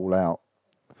palmed the ball out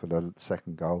for the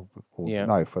second goal.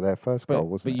 No, for their first goal,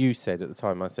 wasn't it? But you said at the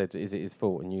time, I said, is it his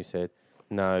fault? And you said,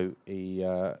 no,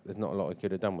 there's not a lot he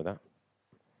could have done with that.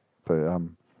 But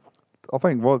I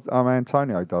think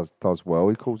Antonio does well.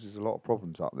 He causes a lot of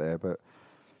problems up there, but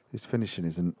his finishing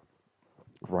isn't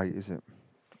great, is it?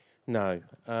 No.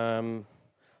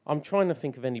 I'm trying to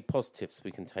think of any positives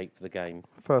we can take for the game.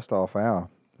 First half hour,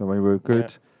 I mean, we were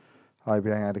good. Yeah.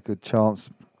 Obiang had a good chance,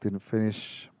 didn't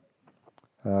finish.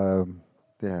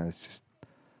 It's just a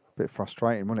bit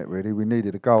frustrating, wasn't it, really? We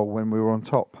needed a goal when we were on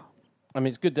top. I mean,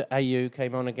 it's good that AU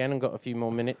came on again and got a few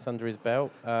more minutes under his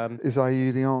belt. Is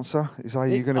AU the answer? Is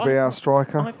AU going to be our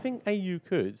striker? I think AU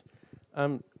could.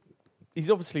 He's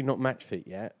obviously not match fit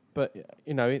yet, but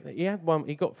he had one.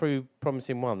 He got through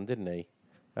promising one, didn't he?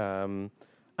 And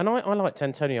I liked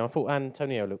Antonio. I thought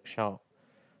Antonio looked sharp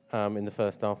in the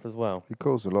first half as well. He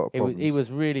caused a lot of problems. He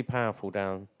was really powerful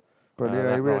down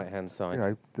that right-hand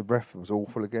side. The ref was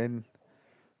awful again.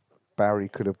 Barry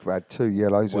could have had 2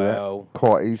 yellows. Well,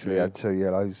 quite easily had 2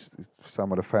 yellows.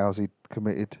 Some of the fouls he'd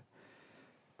committed,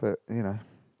 but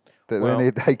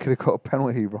they could have got a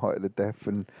penalty right at the death,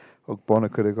 and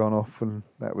Ogbonna could have gone off, and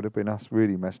that would have been us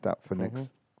really messed up for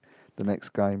the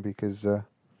next game because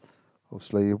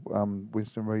obviously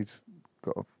Winston Reid's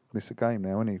got to miss a game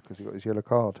now, hasn't he? Because he got his yellow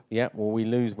card. Yeah, well, we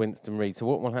lose Winston Reid. So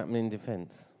what will happen in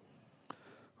defence?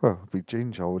 Well, it'll be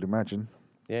Ginge, I would imagine.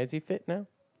 Yeah, is he fit now?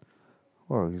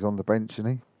 Well, he's on the bench, isn't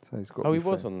he? So he's got. He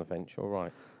was on the bench. All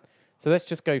right. So let's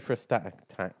just go for a stat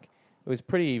attack. It was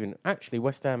pretty even. Actually,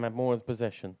 West Ham had more of the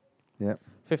possession. Yeah.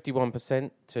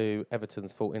 51% to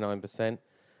Everton's 49%.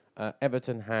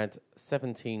 Everton had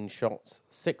 17 shots,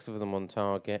 6 of them on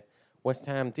target. West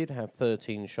Ham did have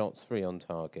 13 shots, 3 on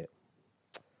target.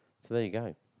 So there you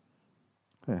go.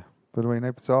 Yeah, but I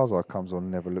mean, Zaza comes on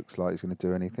and never looks like he's going to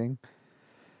do anything.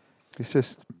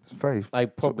 It's very. They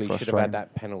probably should have had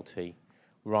that penalty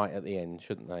right at the end,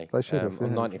 shouldn't they? They should have.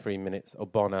 On 93 minutes,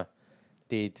 Ogbonna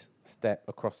did step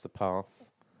across the path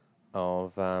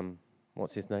of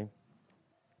what's his name?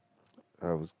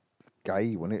 It was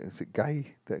Gay, wasn't it? Is it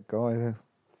Gay? That guy there?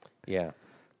 Yeah.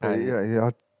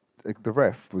 The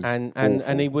ref was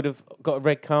and he would have got a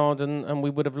red card, and we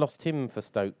would have lost him for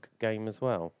Stoke game as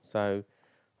well. So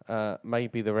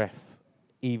maybe the ref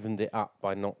evened it up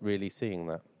by not really seeing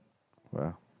that.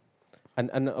 Well.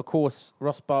 And of course,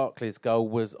 Ross Barkley's goal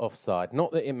was offside.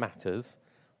 Not that it matters,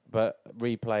 but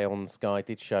replay on Sky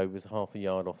did show it was half a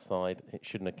yard offside. It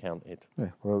shouldn't have counted. Yeah,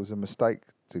 well, it was a mistake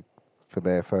for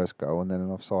their first goal and then an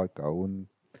offside goal, and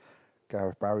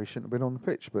Gareth Barry shouldn't have been on the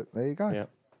pitch, but there you go. Yeah.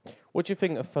 What do you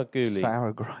think of Feghouli?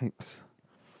 Sour grapes.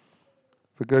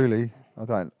 Feghouli,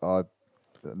 I'm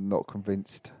not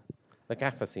convinced. The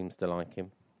gaffer seems to like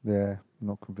him. Yeah,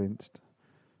 not convinced.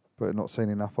 But not seen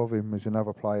enough of him. He's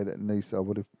another player that I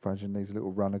would have imagined needs a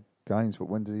little run of games, but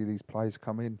when do these players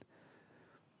come in?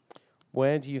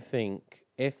 Where do you think,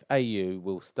 if AU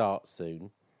will start soon,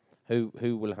 who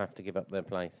will have to give up their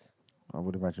place? I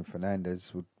would imagine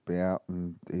Fernandez would be out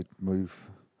and he'd move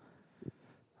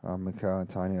Mikel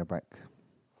Antonio back.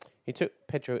 He took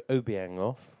Pedro Obiang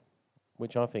off,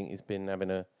 which I think has been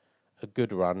having a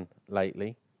good run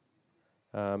lately,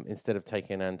 instead of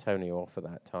taking Antonio off at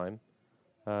that time.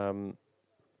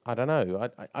 I don't know.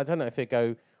 I don't know if he'll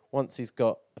go, once he's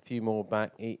got a few more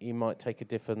back, he might take a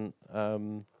different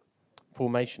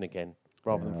formation again,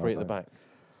 rather than 3 at the back.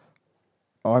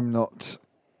 I'm not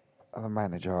a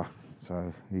manager,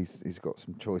 so he's got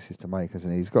some choices to make,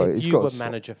 hasn't he? If you were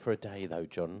manager for a day, though,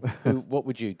 John, what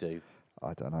would you do?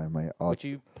 I don't know, mate. Would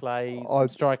you play some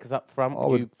strikers up front?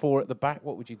 Would you 4 at the back?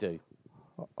 What would you do?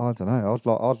 I don't know.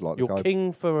 I'd like You're to go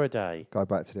king for a day. Go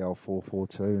back to the old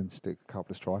 4-4-2 and stick a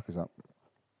couple of strikers up.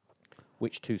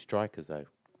 Which 2 strikers, though?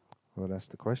 Well, that's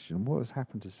the question. What has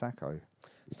happened to Sacco?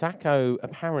 Sacco,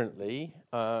 apparently,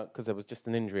 because there was just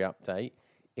an injury update,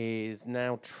 is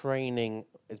now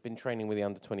has been training with the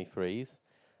under-23s.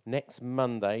 Next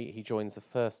Monday, he joins the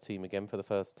first team again for the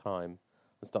first time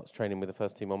and starts training with the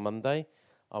first team on Monday.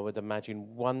 I would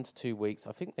imagine 1 to 2 weeks.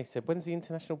 I think they said, when's the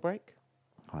international break?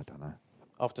 I don't know.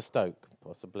 After Stoke,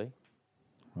 possibly.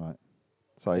 Right.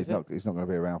 So he's not going to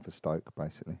be around for Stoke,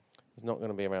 basically. He's not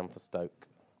going to be around for Stoke,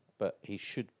 but he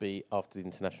should be after the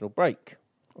international break.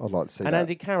 I'd like to see that. And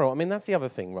Andy Carroll, I mean, that's the other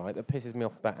thing, right, that pisses me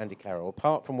off about Andy Carroll.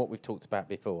 Apart from what we've talked about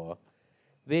before,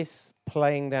 this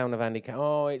playing down of Andy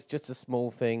Carroll, it's just a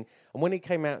small thing. And when he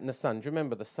came out in The Sun, do you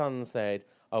remember The Sun said,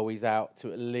 he's out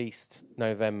to at least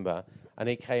November. And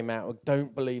he came out,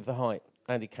 don't believe the hype.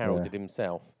 Andy Carroll did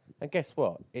himself. And guess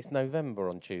what? It's November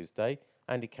on Tuesday.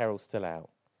 Andy Carroll's still out.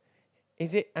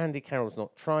 Is it Andy Carroll's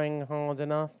not trying hard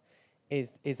enough?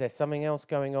 Is there something else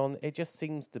going on? It just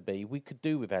seems to be. We could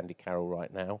do with Andy Carroll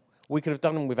right now. We could have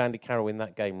done with Andy Carroll in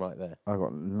that game right there. I've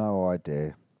got no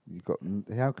idea.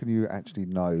 How can you actually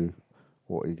know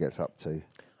what he gets up to?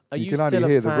 You can only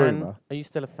hear the rumour. Are you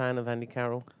still a fan of Andy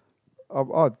Carroll?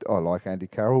 I like Andy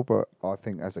Carroll, but I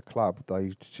think as a club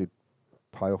they should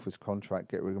pay off his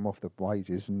contract, get him off the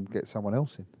wages, and get someone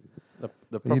else in.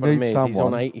 The problem is he's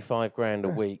on $85,000 a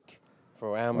week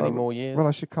for how many more years? Well,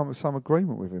 I should come to some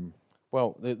agreement with him.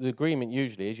 Well, the agreement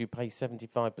usually is you pay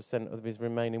 75% of his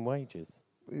remaining wages.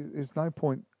 There's no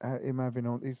point him having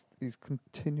on. He's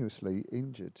continuously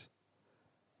injured,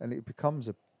 and it becomes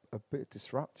a bit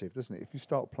disruptive, doesn't it? If you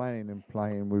start playing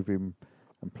with him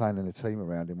and planning a team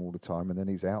around him all the time, and then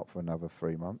he's out for another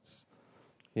 3 months.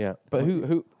 Yeah, but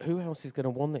who else is going to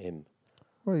want him?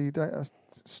 Well, you don't.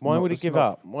 Why would he give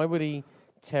up? Why would he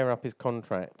tear up his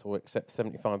contract or accept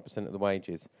 75% of the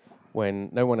wages when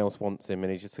no one else wants him,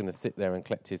 and he's just going to sit there and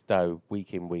collect his dough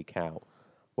week in, week out,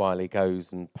 while he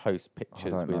goes and posts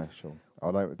pictures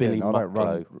with Billy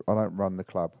Mucklow? I don't run the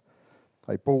club.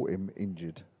 They bought him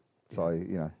injured, so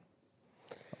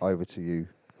over to you,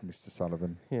 Mr.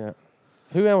 Sullivan. Yeah.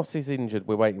 Who else is injured?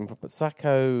 We're waiting for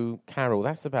Sacco, Carroll.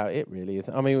 That's about it, really.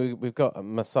 Isn't it? I mean, we've got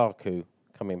Masuaku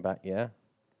coming back. Yeah.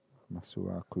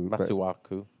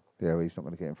 Masuaku. Yeah, well, he's not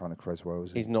going to get in front of Creswell,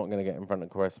 is he? He's not going to get in front of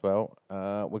Creswell.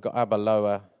 We've got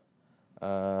Abaloa.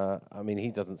 I mean, he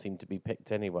doesn't seem to be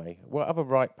picked anyway. What other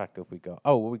right back have we got?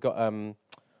 Oh, well, we've got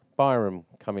Byram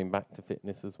coming back to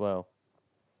fitness as well.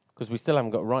 Because we still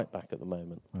haven't got a right back at the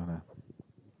moment. I know.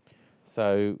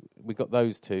 So we've got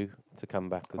those two to come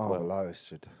back as well.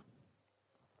 Lois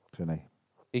shouldn't he?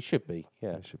 He should be,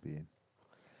 yeah. He should be in.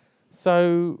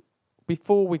 So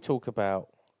before we talk about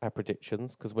our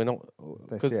predictions, because we're not...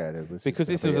 Because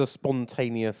this is a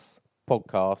spontaneous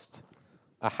podcast,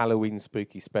 a Halloween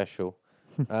spooky special.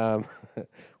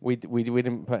 We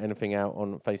didn't put anything out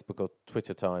on Facebook or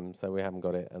Twitter time, so we haven't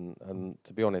got it. And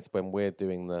to be honest, when we're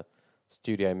doing the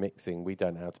studio mixing, we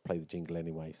don't know how to play the jingle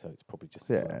anyway, so it's probably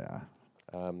just...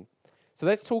 So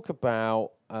let's talk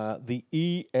about the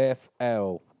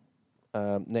EFL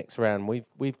next round.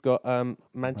 We've got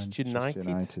Manchester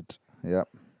United. Yep.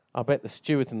 I bet the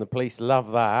stewards and the police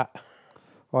love that.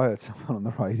 I heard someone on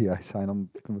the radio saying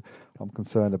I'm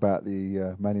concerned about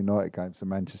the Man United game. As a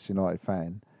Manchester United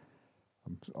fan,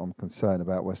 I'm concerned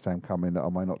about West Ham coming, that I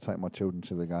may not take my children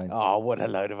to the game. Oh, what a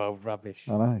load of old rubbish!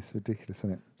 I know, it's ridiculous,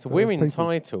 isn't it? So we're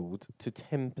entitled to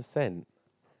 10%.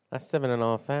 That's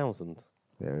 7,500.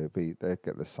 Yeah, they'll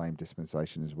get the same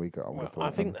dispensation as we got. I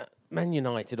think that Man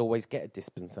United always get a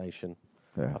dispensation.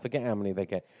 Yeah. I forget how many they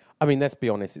get. I mean, let's be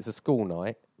honest, it's a school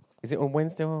night. Is it on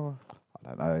Wednesday or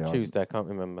I don't know. Tuesday? I can't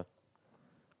remember.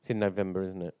 It's in November,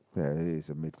 isn't it? Yeah, it is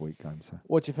a midweek game. So,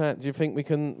 what do you think we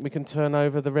can turn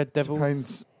over the Red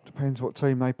Devils? Depends what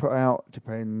team they put out.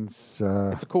 Depends.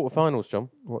 It's the quarterfinals, John.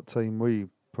 What team we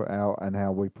put out and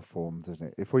how we perform, doesn't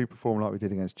it? If we perform like we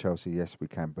did against Chelsea, yes, we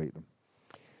can beat them.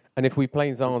 And if we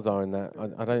play Zaza in that,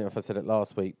 I don't know if I said it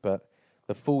last week, but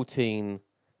the 14,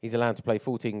 he's allowed to play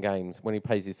 14 games. When he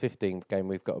plays his 15th game,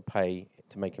 we've got to pay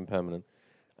to make him permanent.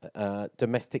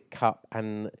 Domestic Cup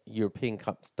and European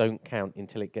Cups don't count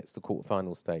until it gets to the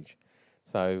quarterfinal stage.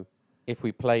 So if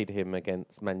we played him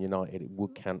against Man United, it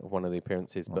would count as one of the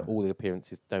appearances, but all the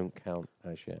appearances don't count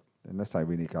as yet. Unless they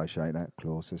renegotiate that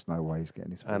clause, there's no way he's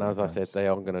getting his. And as I said, they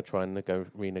are going to try and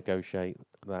renegotiate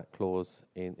that clause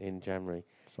in January.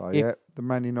 So the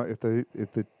Man United,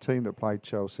 if the team that played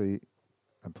Chelsea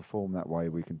and performed that way,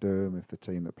 we can do them. If the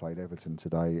team that played Everton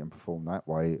today and performed that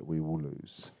way, we will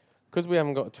lose. Because we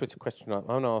haven't got a Twitter question, I'm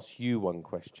going to ask you one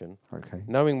question. Okay.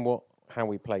 Knowing how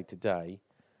we played today,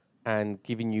 and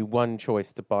giving you one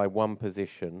choice to buy one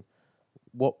position,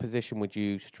 what position would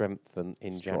you strengthen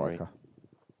in January?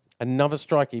 Another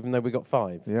striker, even though we got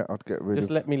 5? Yeah, I'd get rid of...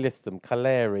 Just let me list them.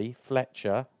 Caleri,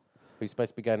 Fletcher, who's supposed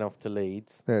to be going off to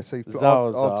Leeds. Yeah, see, Zaza,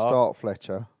 I'd start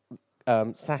Fletcher.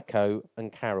 Sacco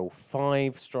and Carroll.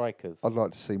 5 strikers. I'd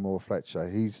like to see more Fletcher.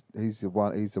 He's the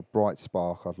one. He's a bright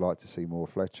spark. I'd like to see more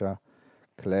Fletcher.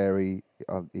 Caleri,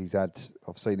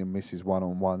 I've seen him miss his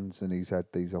one-on-ones, and he's had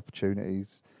these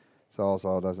opportunities.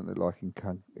 Zaza doesn't look like he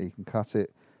can cut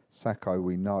it. Sacco,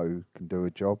 we know, can do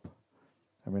a job.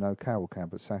 And we know Carroll can,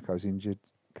 but Sacco's injured.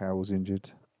 Carroll's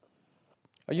injured.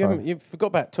 You forgot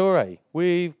about Toure.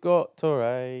 We've got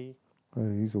Toure. Well,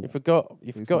 You forgot not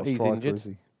a he's striker, injured. is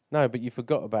he? No, but you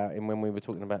forgot about him when we were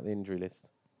talking about the injury list.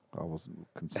 I wasn't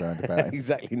concerned about him.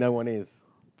 Exactly, no one is.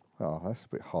 Oh, that's a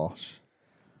bit harsh.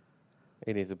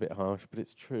 It is a bit harsh, but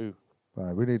it's true.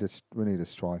 We need a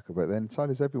striker, but then so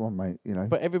does everyone, mate. You know.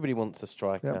 But everybody wants a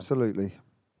striker. Yeah, absolutely.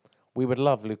 We would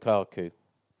love Lukaku.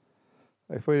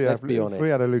 If we had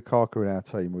a Lukaku in our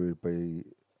team, we would be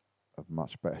a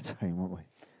much better team, wouldn't we?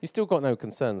 You still got no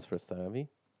concerns for us, though, have you?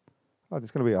 Oh,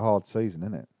 it's going to be a hard season,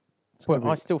 isn't it? Well,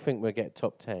 I still think we'll get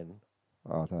top 10.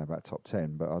 I don't know about top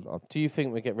 10, but do you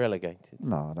think we get relegated?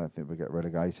 No, I don't think we get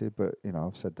relegated. But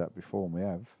I've said that before, and we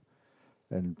have.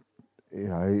 And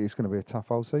it's going to be a tough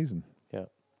whole season. Yeah.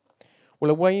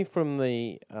 Well, away from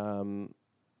the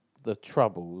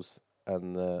troubles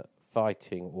and the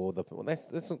fighting, or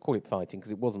let's not call it fighting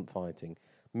because it wasn't fighting.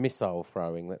 Missile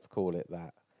throwing, let's call it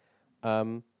that.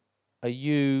 Are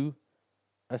you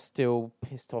still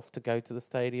pissed off to go to the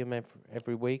stadium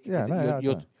every week? Yeah,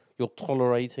 you're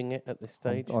tolerating it at this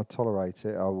stage? I tolerate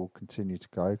it. I will continue to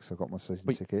go because I've got my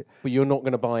season ticket. But you're not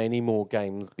going to buy any more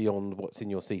games beyond what's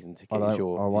in your season ticket? I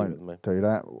won't do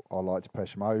that. I like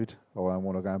Depeche Mode. I don't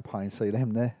want to go and pay and see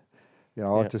them there.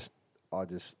 I just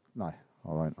no,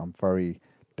 I won't. I'm very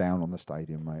down on the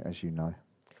stadium, mate, as you know.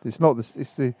 It's not this.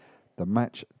 It's the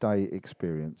match day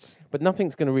experience. But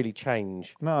nothing's going to really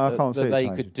change. No, I can't see it they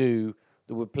changing. Could do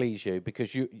that would please you,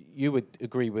 because you would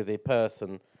agree with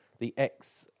the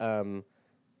ex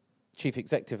chief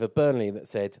executive of Burnley that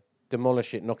said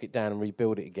demolish it, knock it down, and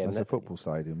rebuild it again. That's a football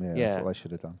stadium, yeah. That's what they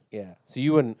should have done. Yeah. So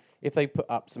you wouldn't, if they put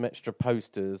up some extra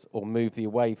posters or move the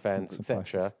away fans,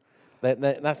 etc.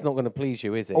 That's not going to please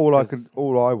you, is it? All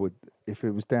I would, if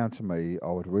it was down to me,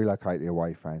 I would relocate the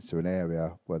away fans to an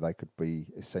area where they could be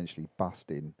essentially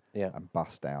bussed in and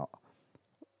bussed out.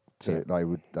 They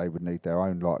would need their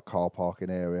own car parking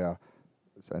area,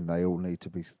 and they all need to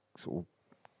be sort of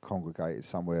congregated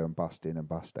somewhere and bussed in and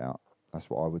bussed out. That's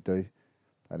what I would do,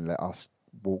 and let us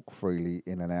walk freely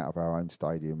in and out of our own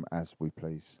stadium as we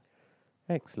please.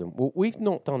 Excellent. Well, we've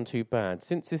not done too bad.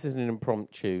 Since this is an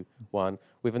impromptu one,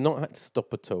 we've not had to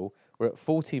stop at all. We're at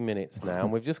 40 minutes now,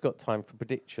 and we've just got time for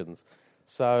predictions.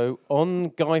 So, on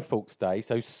Guy Fawkes Day,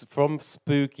 so from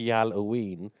Spooky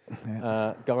Halloween,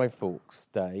 Guy Fawkes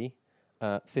Day,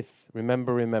 5th,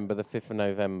 remember the 5th of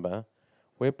November,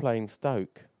 we're playing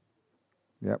Stoke.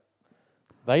 Yep.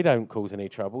 They don't cause any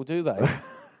trouble, do they?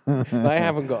 They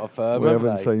haven't got a firm, We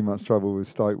haven't seen much trouble with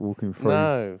Stoke walking through.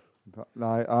 No.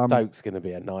 No, Stoke's going to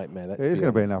be a nightmare. It is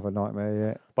going to be another nightmare,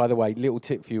 yeah. By the way, little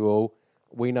tip for you all.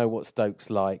 We know what Stoke's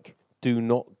like. Do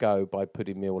not go by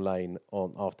Pudding Mill Lane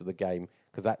on after the game,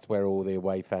 because that's where all the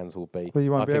away fans will be. Well,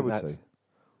 you won't be able to.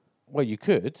 Well, you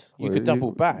could. You could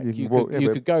double back. You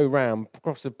could go round,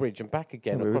 cross the bridge and back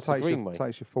again, across the Greenway. It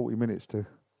takes you 40 minutes to...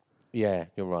 Yeah,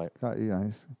 you're right. But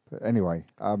anyway.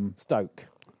 Stoke,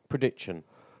 prediction.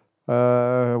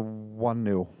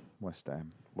 1-0 West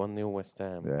Ham. 1-0 West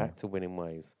Ham, back to winning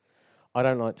ways. I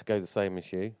don't like to go the same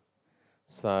as you.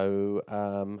 So,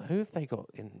 who have they got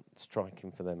in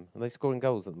striking for them? Are they scoring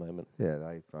goals at the moment? Yeah,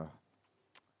 they've...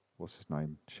 what's his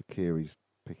name? Shaqiri's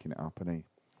picking it up, isn't he?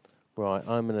 Right,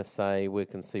 I'm going to say we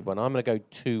can see one. I'm going to go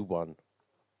 2-1.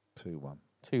 2-1.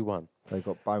 2-1. They've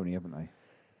got Boney, haven't they?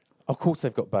 Of course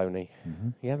they've got Boney. Mm-hmm.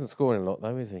 He hasn't scored a lot,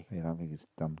 though, is he? Yeah, I don't think he's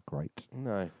done great.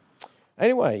 No.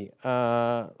 Anyway,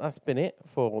 that's been it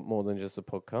for More Than Just a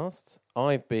Podcast.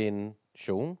 I've been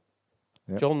Sean.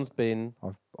 Yep. John's been...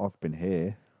 I've been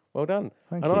here. Well done.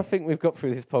 Thank you. I think we've got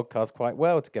through this podcast quite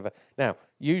well together. Now,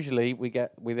 usually we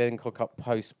then cook up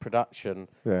post-production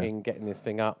in getting this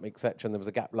thing up, etc. And there was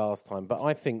a gap last time. But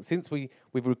I think since we've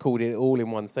recorded it all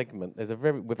in one segment,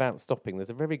 without stopping, there's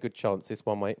a very good chance this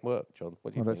one might work, John.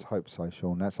 What do you think? Let's hope so,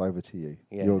 Sean. That's over to you.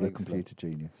 Yeah, You're the computer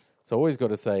genius. So all he's got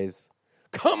to say is,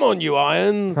 come on, you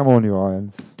Irons! Come on, you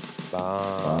Irons. Bye.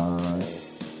 Bye.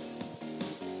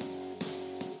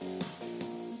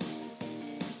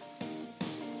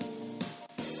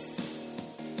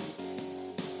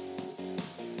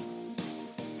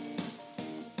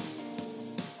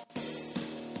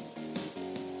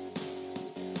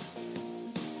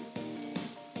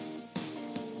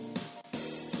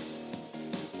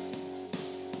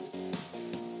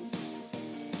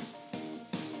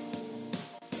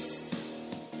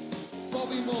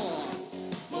 Bobby Moore.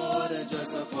 More than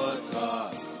just a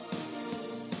podcast.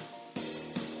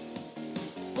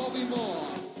 Bobby Moore.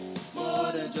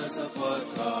 More than just a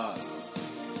podcast.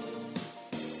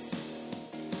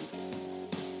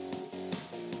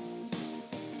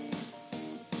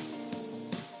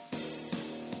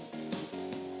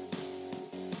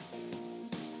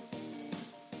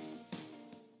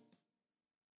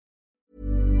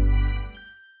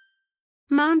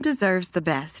 Mom deserves the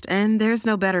best, and there's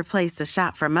no better place to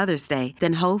shop for Mother's Day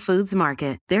than Whole Foods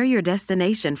Market. They're your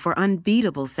destination for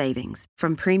unbeatable savings,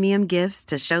 from premium gifts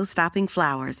to show-stopping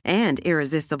flowers and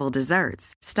irresistible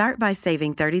desserts. Start by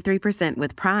saving 33%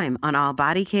 with Prime on all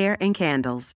body care and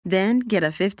candles. Then get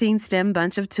a 15-stem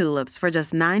bunch of tulips for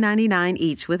just $9.99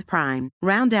 each with Prime.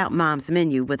 Round out Mom's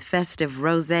menu with festive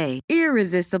rosé,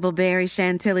 irresistible berry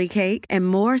chantilly cake, and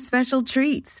more special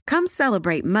treats. Come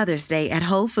celebrate Mother's Day at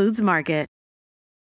Whole Foods Market.